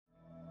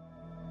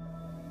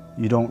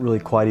you don't really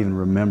quite even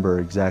remember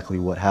exactly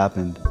what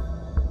happened.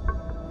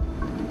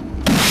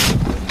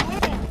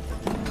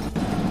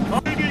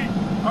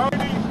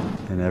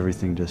 And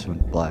everything just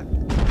went black.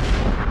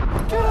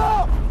 Get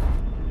up!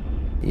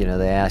 You know,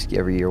 they ask you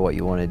every year what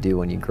you want to do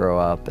when you grow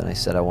up, and I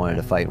said I wanted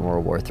to fight in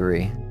World War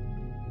III.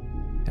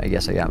 I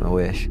guess I got my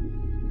wish.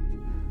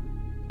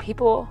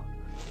 People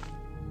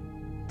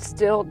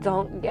still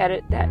don't get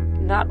it that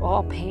not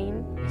all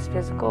pain is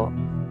physical.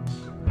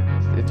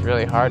 It's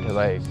really hard to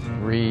like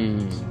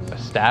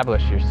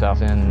re-establish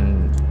yourself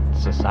in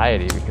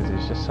society because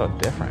it's just so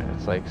different.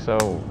 It's like so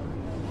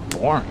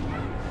boring.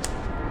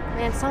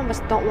 Man, some of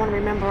us don't want to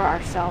remember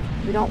ourselves.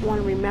 We don't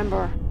want to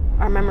remember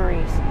our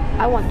memories.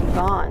 I want them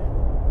gone.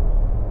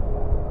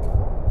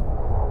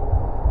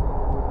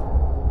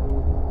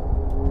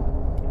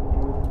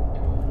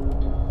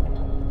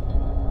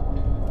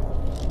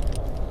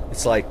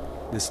 It's like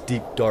this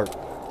deep, dark,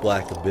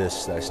 black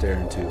abyss that I stare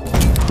into.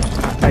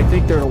 I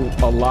think there are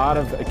a lot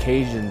of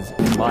occasions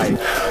in life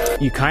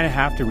you kind of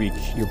have to reach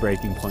your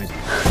breaking point.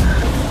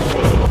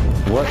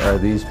 What are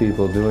these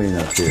people doing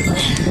up here?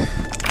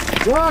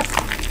 What?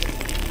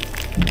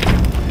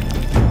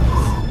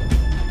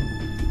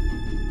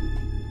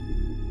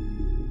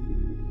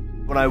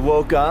 When I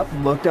woke up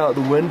and looked out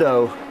the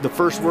window, the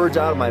first words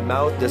out of my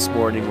mouth this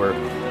morning were,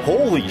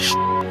 "Holy sh!"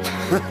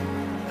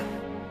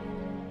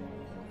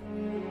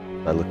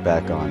 I look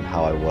back on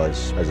how I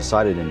was as a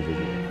sighted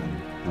individual,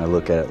 and I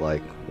look at it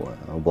like, well,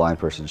 a blind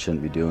person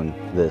shouldn't be doing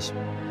this.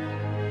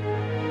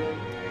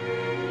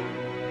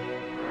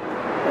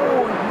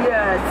 Oh,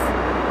 yes.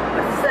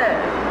 I said,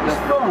 let's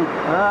go.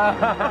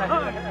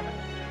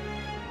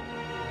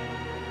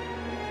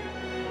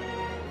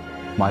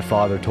 My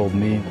father told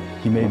me,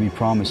 he made me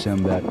promise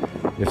him that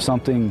if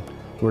something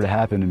were to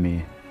happen to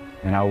me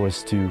and I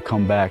was to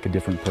come back a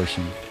different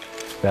person,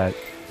 that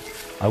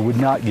I would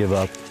not give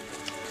up.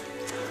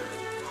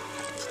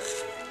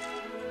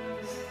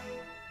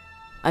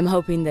 I'm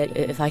hoping that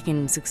if I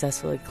can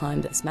successfully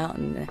climb this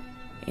mountain,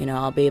 you know,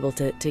 I'll be able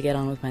to get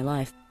on with my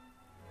life.